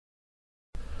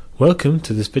Welcome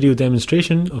to this video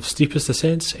demonstration of Steepest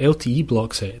Ascent's LTE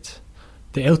Blockset.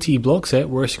 The LTE Blockset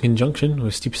works in conjunction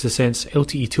with Steepest Ascent's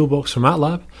LTE Toolbox for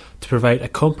MATLAB to provide a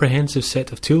comprehensive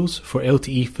set of tools for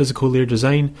LTE physical layer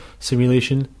design,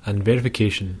 simulation and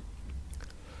verification.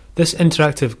 This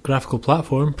interactive graphical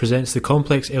platform presents the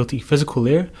complex LTE physical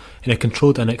layer in a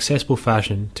controlled and accessible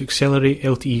fashion to accelerate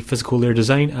LTE physical layer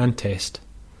design and test.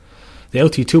 The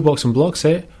LTE Toolbox and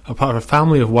Blockset are part of a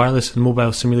family of wireless and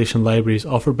mobile simulation libraries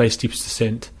offered by Steepest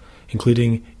Ascent,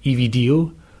 including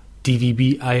EVDO,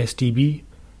 DVB ISDB,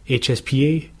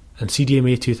 HSPA, and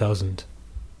CDMA 2000.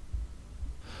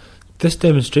 This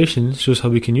demonstration shows how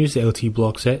we can use the LTE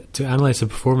Blockset to analyze the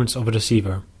performance of a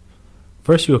receiver.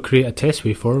 First, we will create a test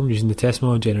waveform using the test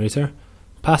model generator,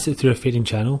 pass it through a fading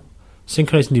channel,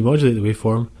 synchronize and demodulate the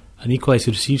waveform, and equalize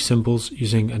the received symbols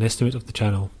using an estimate of the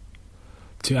channel.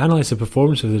 To analyze the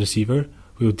performance of the receiver,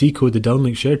 we will decode the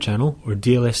downlink shared channel, or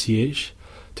DLSCH,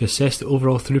 to assess the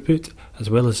overall throughput as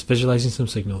well as visualizing some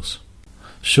signals.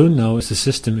 Shown now is the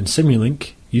system in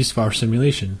Simulink used for our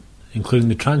simulation, including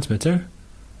the transmitter,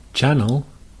 channel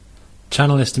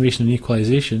estimation and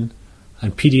equalization,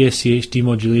 and PDSCH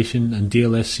demodulation and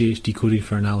DLSCH decoding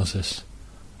for analysis.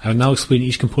 I will now explain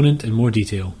each component in more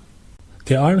detail.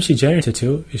 The RMC generator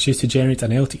tool is used to generate an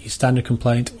LTE standard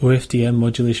compliant OFDM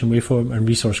modulation waveform and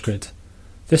resource grid.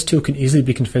 This tool can easily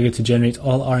be configured to generate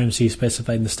all RMC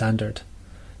specified in the standard.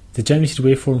 The generated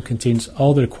waveform contains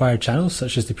all the required channels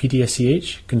such as the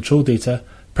PDSCH, control data,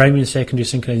 primary and secondary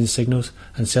synchronizing signals,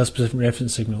 and cell-specific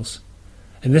reference signals.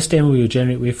 In this demo we will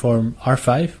generate waveform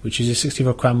R5, which uses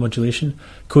 64 QAM modulation,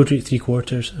 code rate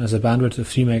 3/4, and has a bandwidth of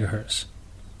 3 MHz.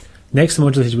 Next, the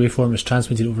modulated waveform is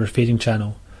transmitted over a fading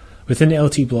channel. Within the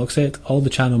LTE Blockset, all the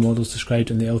channel models described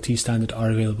in the LTE standard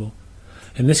are available.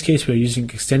 In this case, we are using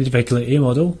extended vehicular A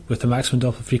model with a maximum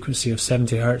Doppler frequency of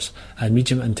 70 Hz and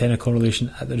medium antenna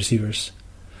correlation at the receivers.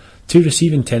 2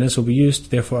 receive antennas will be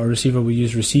used, therefore our receiver will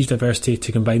use receive diversity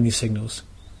to combine these signals.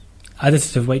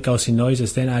 Additive white Gaussian noise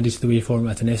is then added to the waveform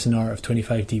at an SNR of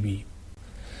 25 dB.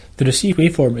 The received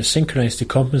waveform is synchronized to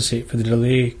compensate for the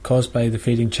delay caused by the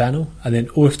fading channel, and then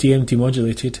OFDM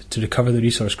demodulated to recover the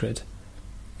resource grid.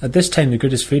 At this time the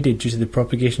grid is faded due to the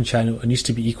propagation channel and needs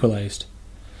to be equalized.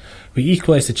 We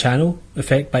equalize the channel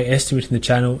effect by estimating the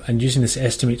channel and using this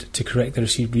estimate to correct the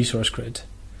received resource grid.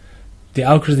 The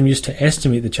algorithm used to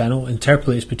estimate the channel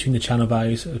interpolates between the channel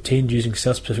values obtained using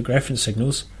cell-specific reference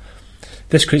signals.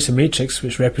 This creates a matrix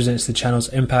which represents the channel's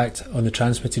impact on the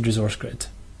transmitted resource grid.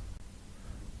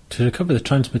 To recover the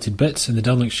transmitted bits in the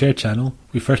downlink shared channel,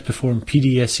 we first perform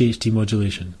PDSCH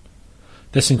demodulation.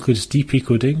 This includes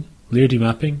deprecoding, layer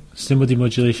demapping, symbol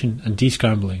demodulation, and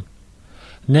descrambling.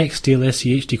 Next,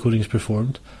 DLSCH decoding is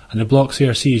performed, and the block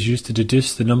CRC is used to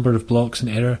deduce the number of blocks in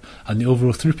error and the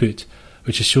overall throughput,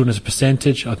 which is shown as a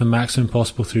percentage of the maximum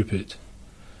possible throughput.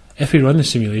 If we run the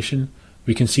simulation,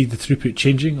 we can see the throughput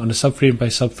changing on a subframe by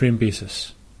subframe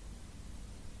basis.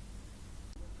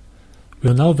 We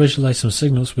will now visualize some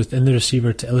signals within the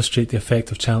receiver to illustrate the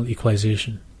effect of channel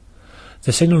equalization.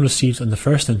 The signal received on the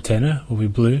first antenna will be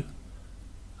blue,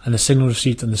 and the signal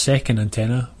received on the second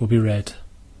antenna will be red.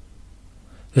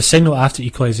 The signal after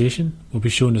equalization will be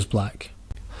shown as black.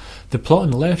 The plot on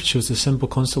the left shows the symbol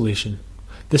constellation.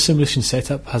 This simulation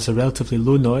setup has a relatively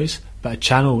low noise but a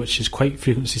channel which is quite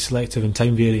frequency selective and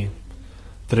time varying.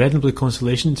 The red and blue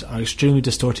constellations are extremely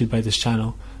distorted by this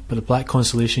channel, but the black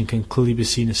constellation can clearly be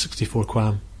seen as 64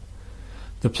 QAM.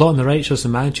 The plot on the right shows the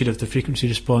magnitude of the frequency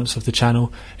response of the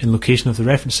channel in location of the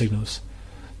reference signals.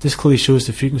 This clearly shows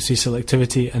the frequency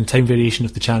selectivity and time variation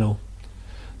of the channel.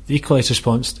 The equalized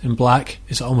response, in black,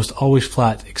 is almost always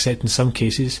flat except in some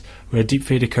cases where a deep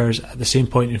fade occurs at the same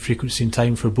point in frequency and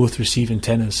time for both receive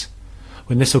antennas.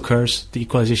 When this occurs, the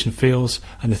equalization fails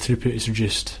and the throughput is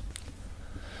reduced.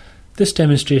 This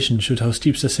demonstration showed how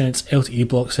Steepest Ascent's LTE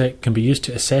Blockset can be used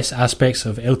to assess aspects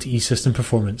of LTE system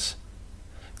performance.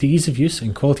 The ease of use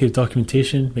and quality of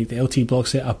documentation make the LTE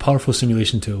Blockset a powerful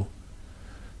simulation tool.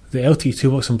 The LTE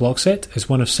Toolbox and Blockset is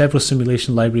one of several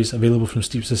simulation libraries available from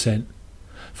Steepest Ascent.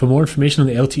 For more information on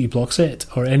the LTE Blockset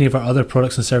or any of our other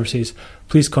products and services,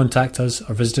 please contact us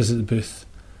or visit us at the booth.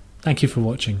 Thank you for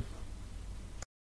watching.